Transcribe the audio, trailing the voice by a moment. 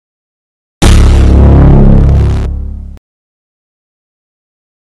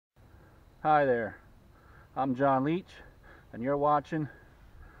Hi there, I'm John Leach, and you're watching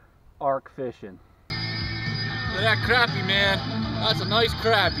Arc Fishing. Look at that crappie, man. That's a nice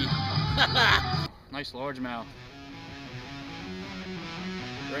crappie. Nice largemouth.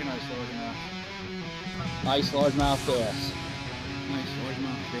 Very nice largemouth. Nice largemouth bass. Nice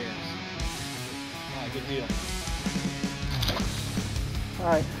largemouth bass. Alright, good deal.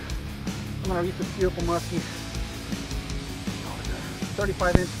 Alright, I'm going to release this beautiful muskie.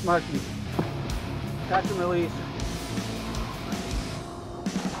 35-inch muskie. Catch and release.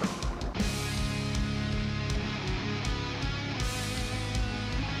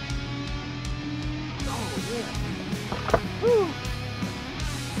 Oh yeah. Woo.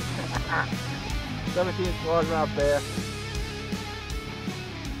 17-inch largemouth bass.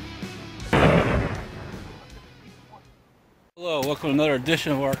 Hello, welcome to another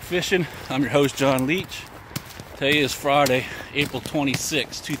edition of Arc Fishing. I'm your host, John Leach. Today is Friday, April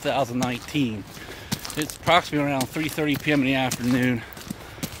 26, 2019. It's approximately around 3:30 p.m. in the afternoon.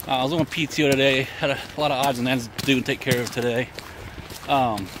 I was on PTO today, had a lot of odds and ends to do and take care of today.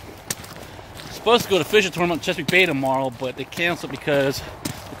 Supposed to go to fishing tournament in Chesapeake Bay tomorrow, but they canceled because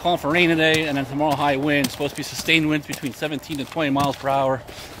they're calling for rain today, and then tomorrow high winds. Supposed to be sustained winds between 17 and 20 miles per hour,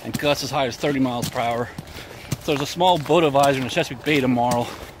 and gusts as high as 30 miles per hour. So there's a small boat advisory in the Chesapeake Bay tomorrow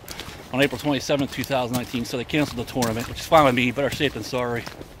on April 27, 2019, so they canceled the tournament, which is fine with me, better safe than sorry.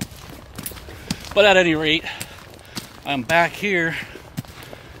 But at any rate, I'm back here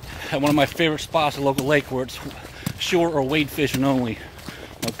at one of my favorite spots, a local lake where it's shore or wade fishing only.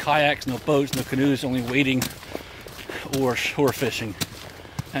 No kayaks, no boats, no canoes, only wading or shore fishing.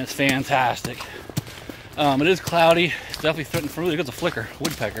 And it's fantastic. It is cloudy. It's definitely threatening for me. There's a flicker,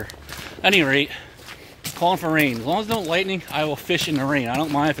 woodpecker. At any rate, calling for rain. As long as there's no lightning, I will fish in the rain. I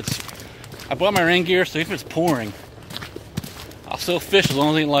don't mind if it's... I bought my rain gear, so if it's pouring, I'll still fish as long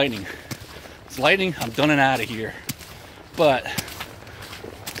as it ain't lightning. If it's lightning, I'm done and out of here. But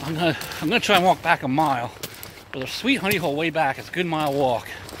I'm gonna try and walk back a mile. There's a sweet honey hole way back. It's a good mile walk.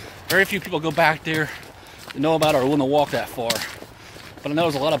 Very few people go back there that know about it or willing to walk that far. But I know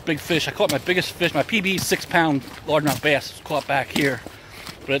there's a lot of big fish. I caught my biggest fish, my PB 6-pound largemouth bass was caught back here.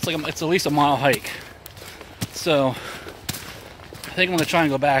 But it's at least a mile hike. So I think I'm gonna try and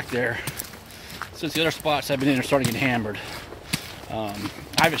go back there, since the other spots I've been in are starting to get hammered.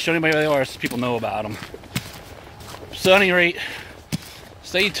 I haven't shown anybody where they are, so people know about them. So at any rate,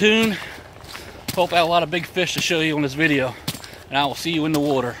 stay tuned. Hope I have a lot of big fish to show you on this video, and I will see you in the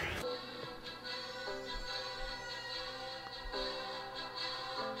water.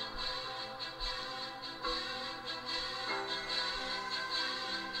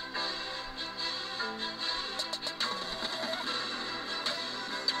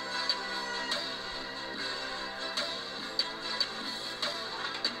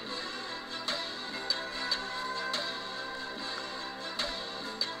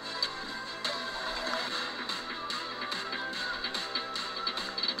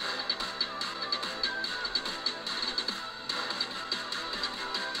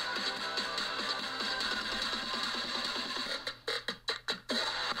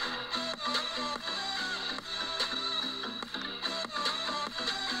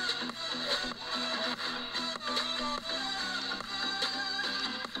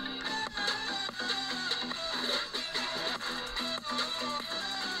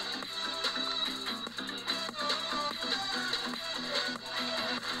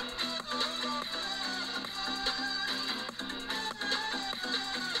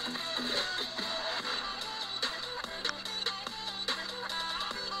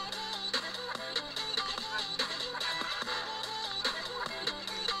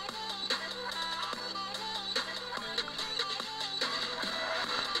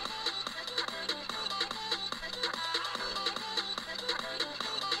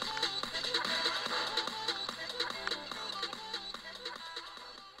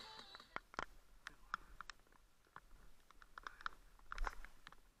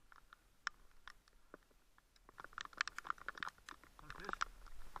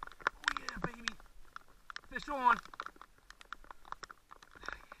 Fish on.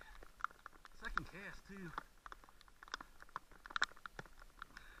 Second cast too.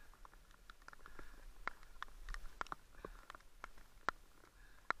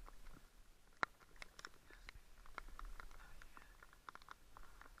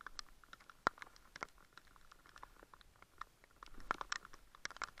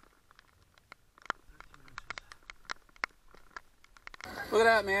 Look at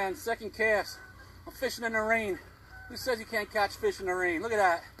that, man. Second cast. I'm fishing in the rain. Who says you can't catch fish in the rain? Look at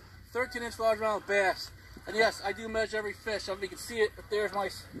that. 13-inch largemouth bass. And yes, I do measure every fish. So if you can see it, there's my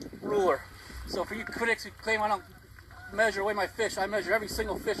ruler. So for you critics who claim I don't measure away my fish, I measure every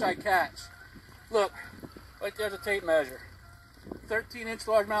single fish I catch. Look, right there's a tape measure. 13-inch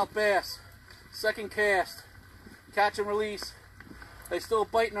largemouth bass, second cast, catch and release. They still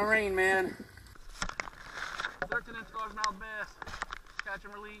bite in the rain, man. 13-inch largemouth bass, catch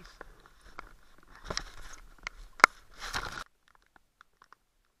and release.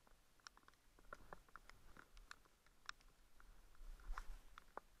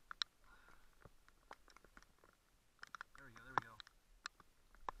 There we go.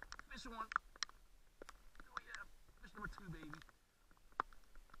 Fish one. Oh yeah, fish number 2, baby.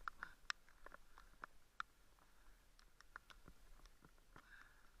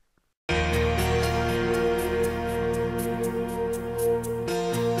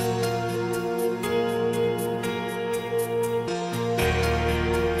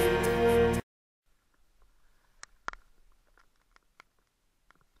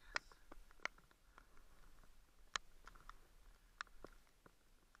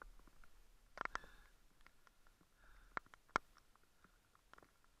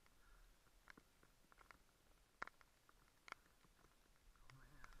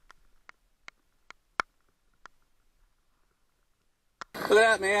 Look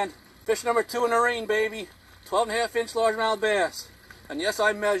at that, man. Fish number 2 in the rain, baby. 12.5-inch largemouth bass. And yes,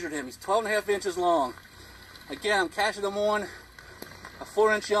 I measured him. He's 12.5 inches long. Again, I'm catching him on a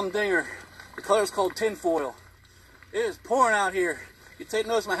 4-inch yum dinger. The color is called tinfoil. It is pouring out here. You take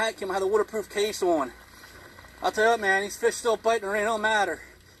notice my hat came, I had a waterproof case on. I'll tell you what, man, these fish still bite in the rain. It don't matter.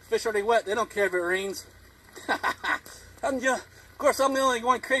 Fish already wet. They don't care if it rains. Of course, I'm the only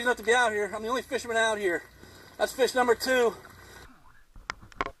one crazy enough to be out here. I'm the only fisherman out here. That's fish number 2.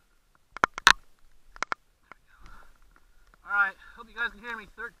 Alright, hope you guys can hear me.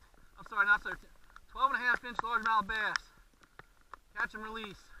 12.5-inch largemouth bass. Catch and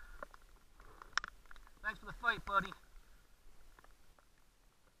release. Thanks for the fight, buddy.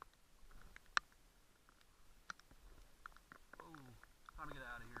 Oh, time to get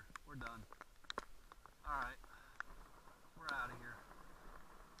out of here. We're done. Alright, we're out of here.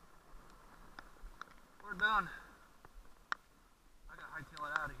 We're done. I gotta hightail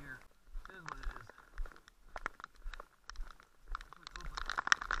it out of here.